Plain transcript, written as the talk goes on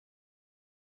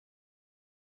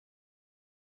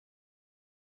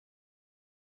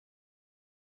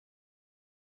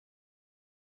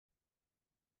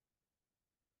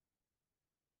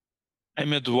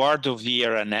I'm Eduardo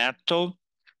Vieira Neto,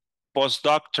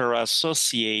 postdoctoral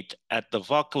associate at the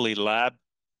Vocally Lab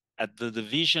at the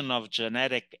Division of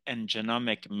Genetic and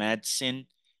Genomic Medicine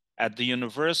at the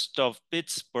University of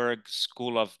Pittsburgh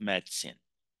School of Medicine.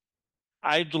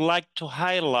 I'd like to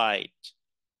highlight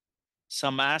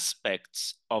some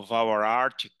aspects of our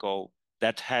article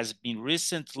that has been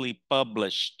recently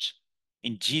published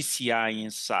in GCI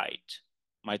Insight,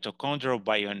 Mitochondrial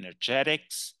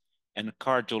Bioenergetics and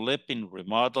Cardiolipin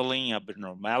Remodeling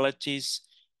Abnormalities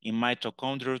in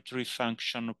Mitochondrial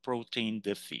Trifunctional Protein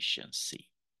Deficiency.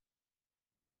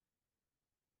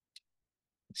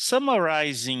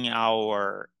 Summarizing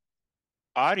our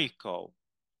article,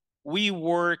 we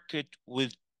worked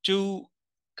with two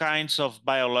kinds of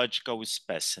biological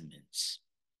specimens.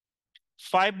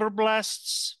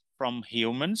 Fibroblasts from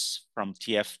humans, from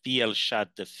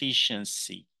TFP-L-SHAD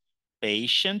deficiency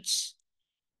patients,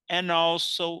 and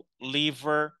also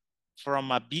liver from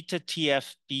a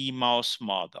beta-TFP mouse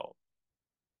model.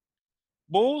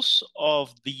 Both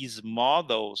of these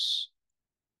models,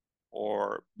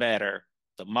 or better,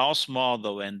 the mouse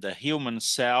model and the human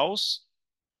cells,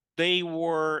 they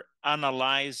were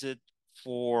analyzed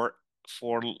for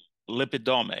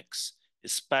lipidomics,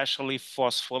 especially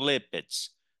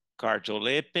phospholipids,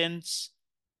 cardiolipins,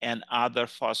 and other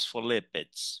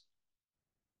phospholipids.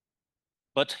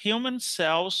 But human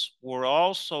cells were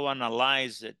also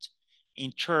analyzed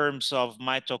in terms of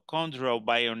mitochondrial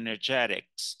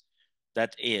bioenergetics,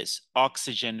 that is,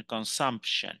 oxygen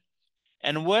consumption.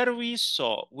 And what we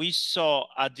saw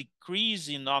a decrease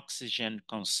in oxygen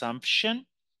consumption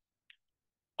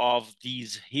of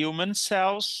these human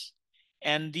cells,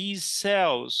 and these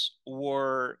cells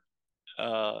were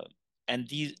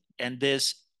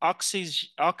this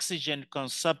oxygen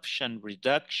consumption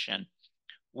reduction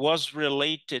was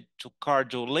related to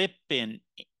cardiolipin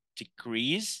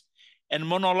decrease and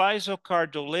monolysyl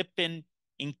cardiolipin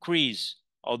increase,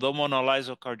 although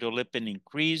monolysyl cardiolipin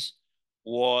increase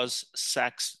was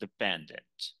sex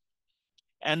dependent.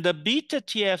 And the beta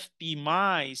TFP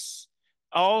mice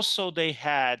also, they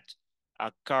had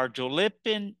a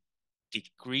cardiolipin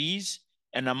decrease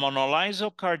and a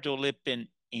monolysyl cardiolipin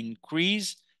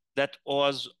increase that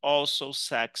was also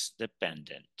sex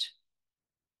dependent.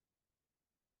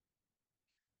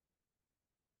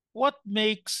 What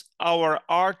makes our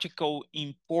article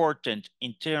important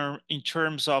in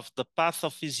terms of the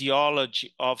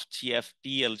pathophysiology of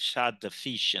TFP-L-SHAD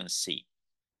deficiency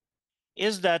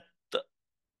is that the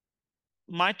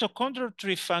mitochondrial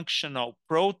trifunctional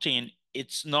protein,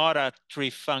 it's not a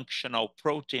trifunctional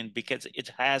protein because it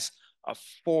has a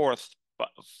fourth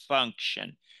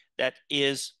function that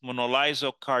is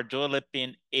monolysyl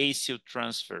cardiolipin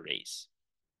acyltransferase.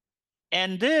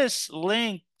 And this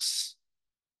links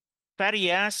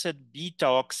fatty acid beta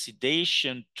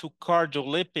oxidation to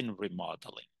cardiolipin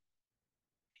remodeling.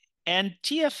 And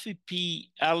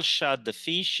TFP-L-SHAD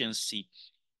deficiency,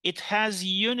 it has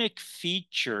unique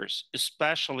features,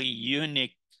 especially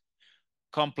unique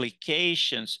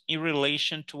complications in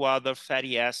relation to other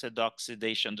fatty acid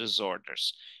oxidation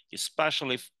disorders,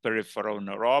 especially peripheral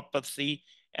neuropathy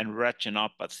and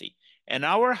retinopathy. And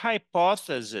our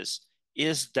hypothesis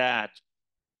is that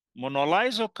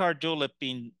monolysyl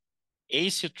cardiolipin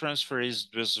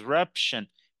acyltransferase disruption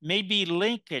may be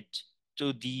linked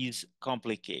to these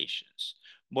complications.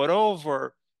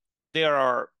 Moreover, there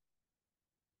are,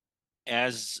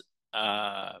 as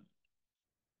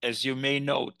you may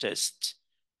notice,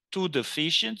 two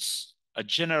deficiencies, a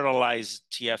generalized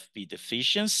TFP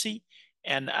deficiency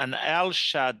and an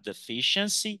L-SHAD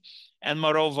deficiency. And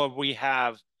moreover, we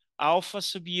have alpha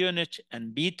subunit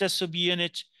and beta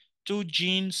subunit, two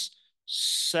genes.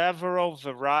 Several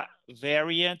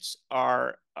variants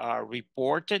are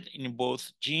reported in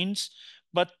both genes,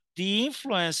 but the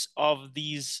influence of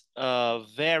these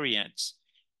variants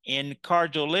in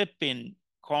cardiolipin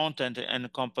content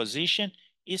and composition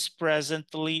is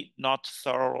presently not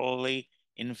thoroughly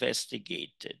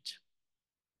investigated.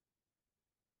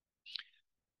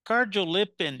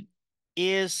 Cardiolipin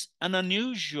is an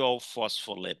unusual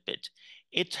phospholipid.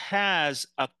 It has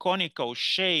a conical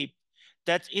shape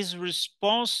that is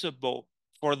responsible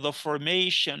for the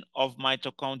formation of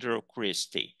mitochondrial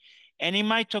cristae. And in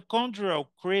mitochondrial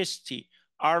cristae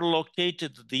are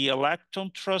located the electron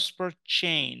transport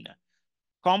chain,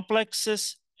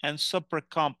 complexes and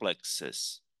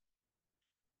supercomplexes.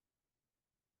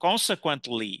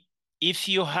 Consequently, if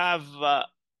you have a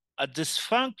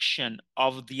dysfunction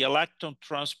of the electron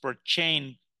transport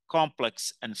chain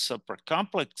complex and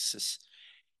supercomplexes,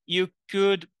 you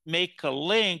could make a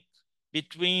link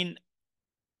between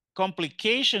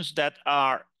complications that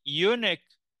are unique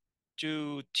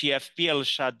to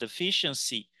TFP-L-SHA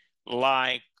deficiency,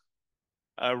 like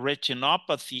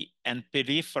retinopathy and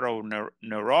peripheral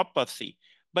neuropathy.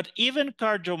 But even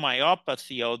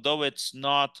cardiomyopathy, although it's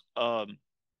not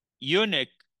unique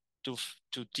to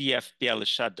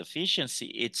TFP-L-SHA deficiency,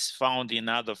 it's found in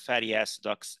other fatty acid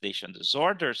oxidation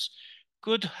disorders,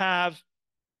 could have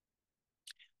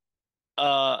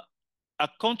a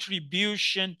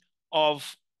contribution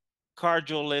of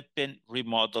cardiolipin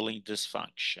remodeling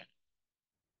dysfunction.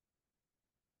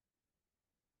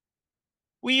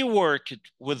 We worked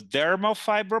with dermal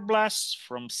fibroblasts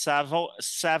from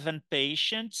 7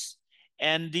 patients,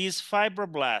 and these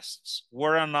fibroblasts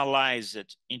were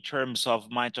analyzed in terms of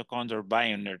mitochondrial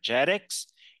bioenergetics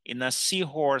in a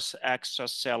seahorse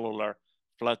extracellular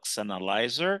flux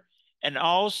analyzer, and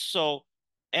also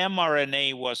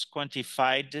mRNA was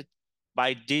quantified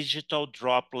by digital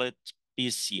droplet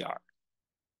PCR.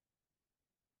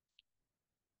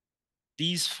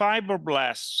 These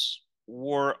fibroblasts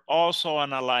were also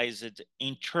analyzed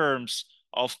in terms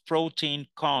of protein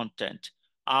content,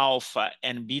 alpha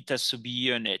and beta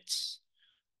subunits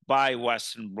by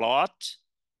Western blot,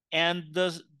 and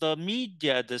the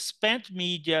media, the spent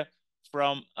media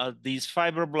from these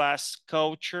fibroblast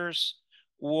cultures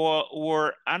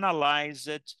were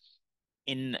analyzed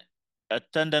in a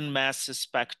tandem mass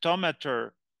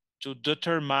spectrometer to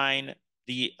determine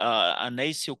the an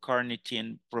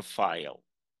acylcarnitine profile.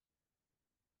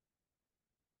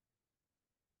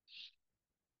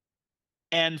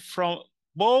 And from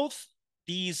both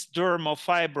these dermal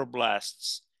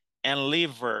fibroblasts and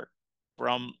liver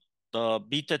from the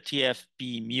beta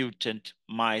TFP mutant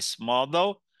mice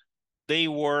model, they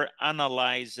were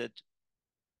analyzed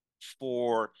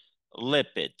for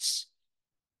lipids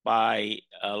by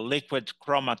liquid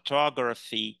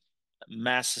chromatography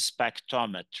mass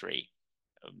spectrometry.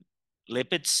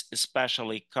 Lipids,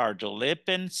 especially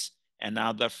cardiolipins and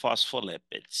other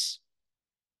phospholipids.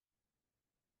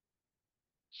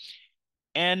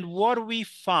 And what we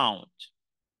found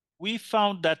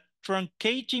that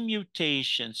truncating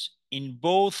mutations in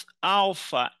both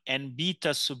alpha and beta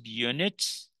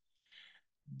subunits,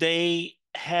 they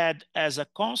had as a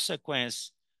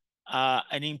consequence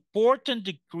an important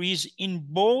decrease in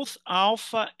both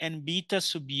alpha and beta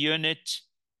subunit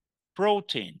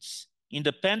proteins,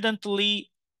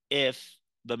 independently if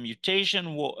the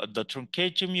mutation, the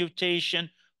truncating mutation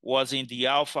was in the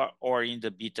alpha or in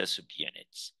the beta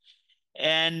subunits.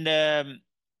 And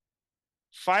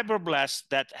fibroblasts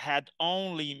that had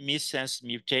only missense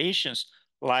mutations,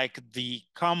 like the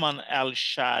common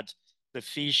L-SHAD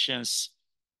deficiency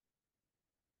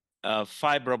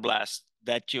fibroblast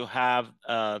that you have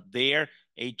there,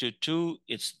 A22,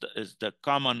 it's the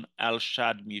common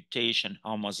L-SHAD mutation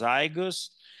homozygous,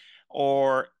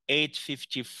 or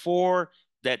 854,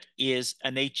 that is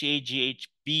an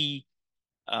HAGHB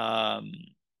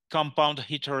compound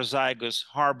heterozygous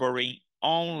harboring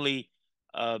only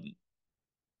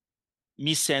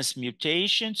missense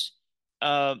mutations.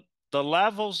 The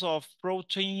levels of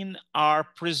protein are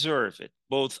preserved,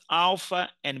 both alpha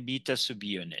and beta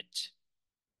subunit.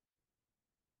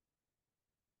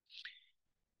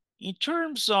 In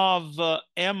terms of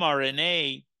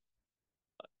mRNA,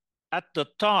 at the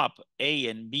top, A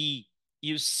and B,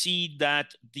 you see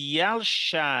that the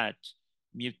L-SHAD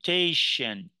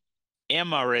mutation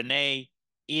mRNA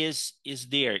is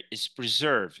there, is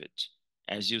preserved,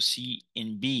 as you see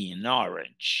in B in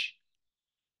orange.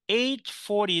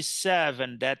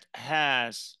 847 that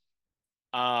has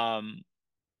a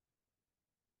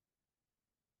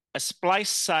splice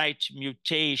site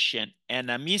mutation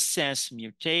and a missense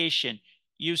mutation,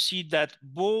 you see that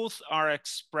both are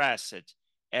expressed,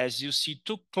 as you see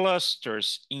 2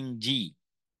 clusters in D.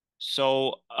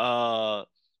 So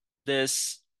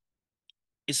this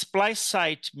splice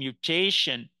site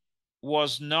mutation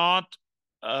was not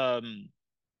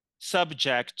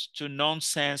subject to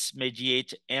nonsense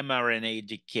mediated mRNA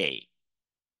decay.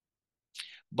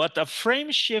 But a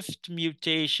frame shift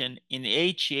mutation in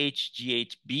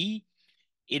HHG8B,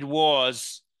 it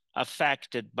was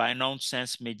affected by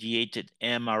nonsense mediated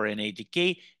mRNA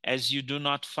decay, as you do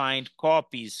not find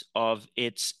copies of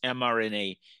its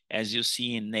mRNA, as you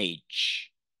see in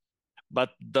H.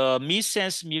 But the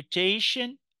missense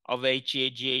mutation of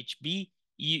HHG8B,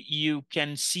 you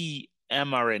can see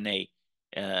mRNA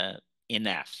in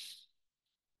F.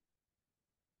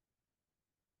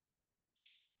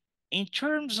 In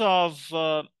terms of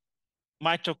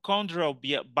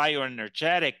mitochondrial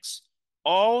bioenergetics,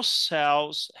 all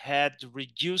cells had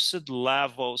reduced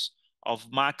levels of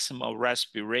maximal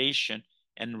respiration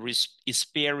and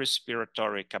spare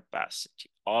respiratory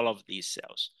capacity, all of these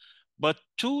cells. but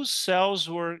two cells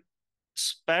were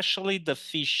especially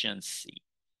deficient.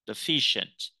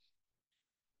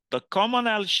 The common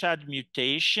LSHAD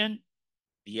mutation,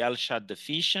 the LSHAD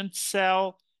deficient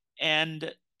cell,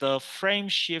 and the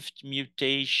frameshift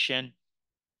mutation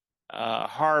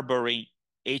harboring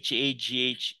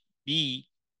HAGHB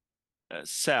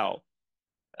cell,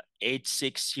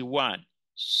 861.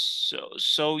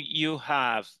 So you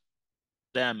have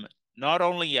them not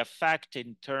only affected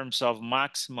in terms of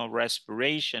maximal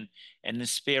respiration and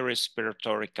spare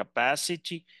respiratory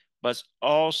capacity, but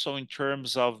also in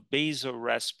terms of basal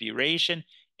respiration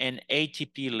and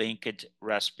ATP-linked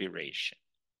respiration.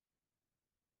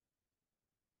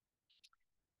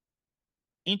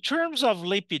 In terms of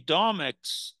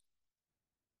lipidomics,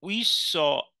 we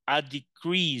saw a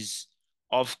decrease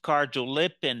of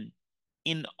cardiolipin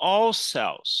in all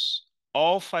cells,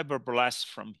 all fibroblasts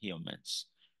from humans,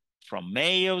 from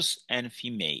males and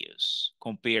females,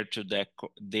 compared to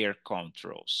their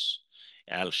controls.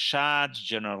 LSHAD,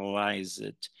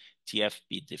 generalized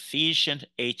TFP deficient,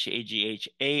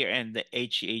 HAGHA, and the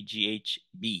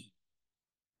HAGHB.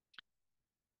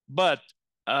 But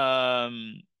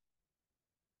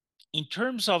in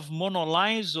terms of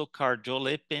monolysyl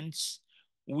cardiolipins,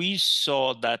 we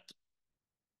saw that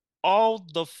all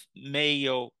the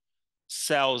male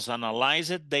cells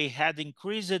analyzed, they had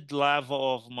increased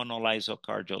level of monolysyl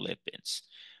cardiolipins.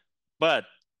 But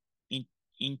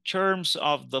in terms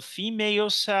of the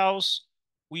female cells,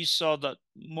 we saw that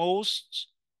most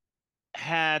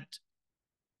had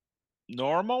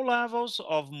normal levels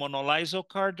of monolysyl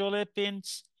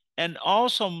cardiolipins and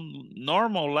also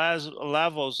normal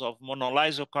levels of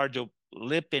monolysyl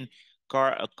cardiolipin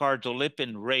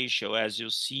ratio, as you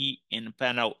see in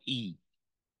panel E.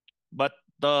 But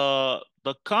the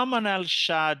common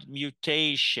LSHAD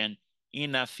mutation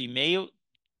in a female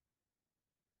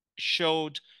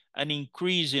showed an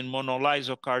increase in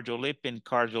monolysyl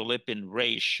cardiolipin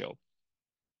ratio,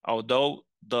 although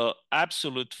the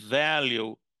absolute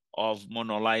value of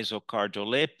monolysyl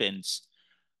cardiolipins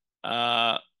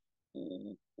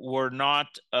were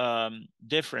not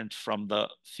different from the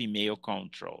female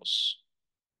controls.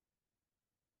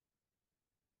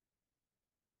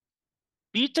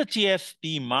 Beta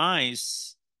TFP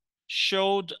mice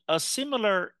showed a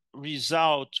similar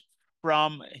result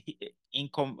from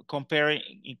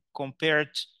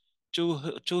compared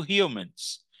to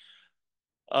humans.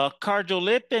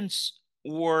 Cardiolipins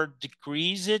were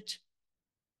decreased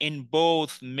in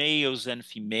both males and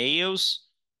females,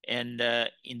 and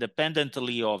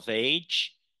independently of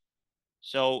age.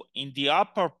 So in the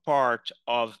upper part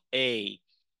of A,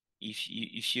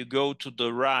 if you go to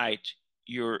the right,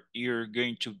 you're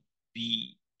going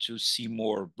to see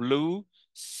more blue,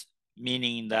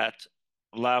 meaning that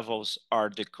levels are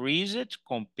decreased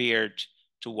compared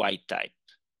to white type.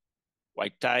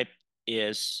 White type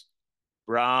is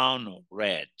brown or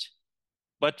red.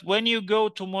 But when you go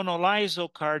to monolysyl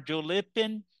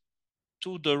cardiolipin,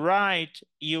 to the right,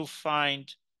 you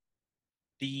find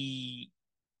the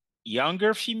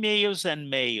younger females and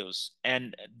males,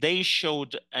 and they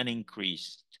showed an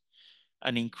increase.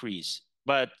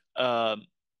 But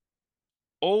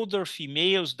older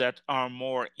females that are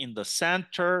more in the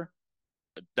center,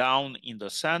 down in the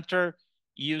center,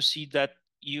 you see that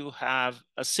you have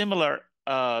a similar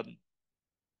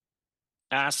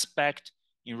aspect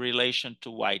in relation to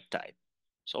white type.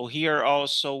 So here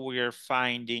also we're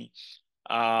finding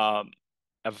a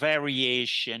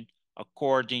variation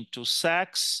according to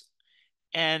sex,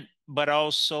 but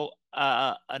also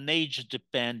an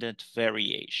age-dependent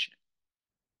variation.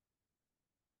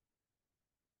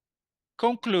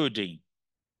 Concluding,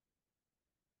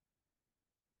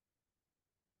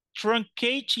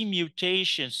 truncating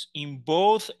mutations in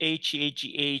both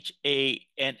HHGHA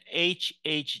and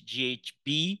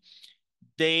HHGHB,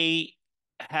 they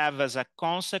have as a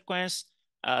consequence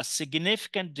a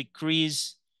significant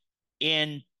decrease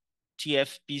in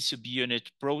TFP subunit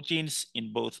proteins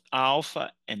in both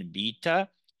alpha and beta.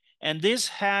 And this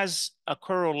has a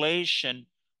correlation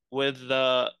with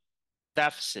the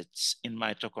deficits in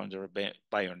mitochondrial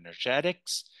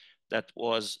bioenergetics that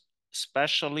was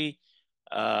especially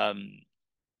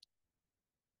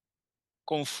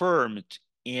confirmed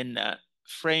in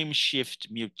frame shift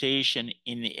mutation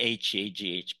in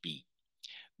HAGHB.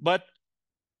 But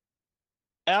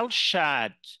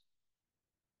LSHAD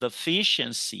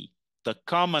deficiency, the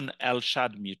common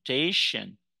LSHAD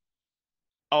mutation,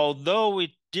 although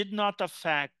it did not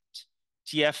affect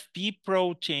TFP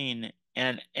protein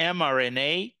and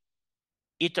mRNA,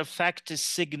 it affected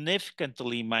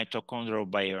significantly mitochondrial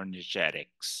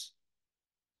bioenergetics.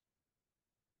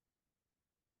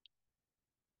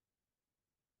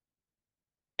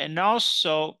 And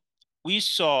also, we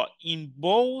saw in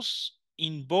both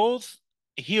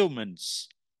humans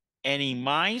and in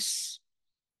mice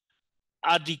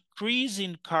a decrease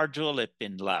in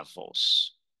cardiolipin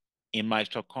levels in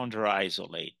mitochondrial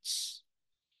isolates.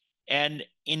 And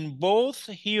in both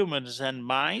humans and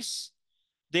mice,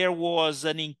 there was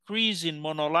an increase in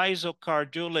monolysyl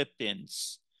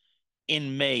cardiolipins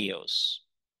in males.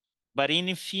 But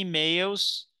in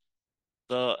females,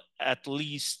 at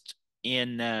least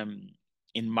in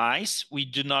mice, we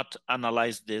do not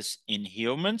analyze this in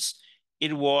humans.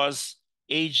 It was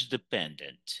age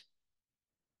dependent.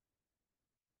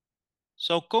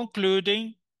 So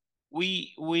concluding,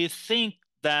 we think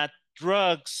that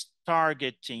drugs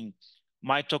targeting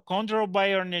mitochondrial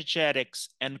bioenergetics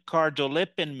and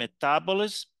cardiolipin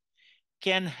metabolism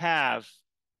can have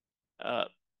a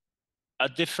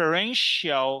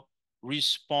differential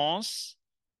response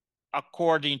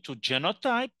according to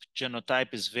genotype.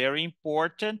 Genotype is very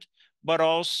important, but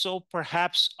also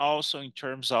perhaps also in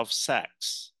terms of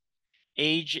sex.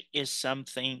 Age is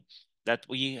something that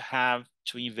we have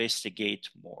to investigate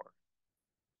more.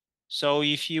 So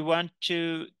if you want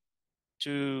to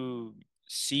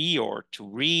see or to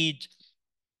read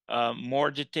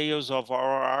more details of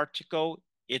our article,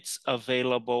 it's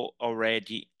available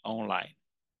already online.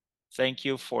 Thank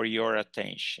you for your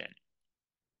attention.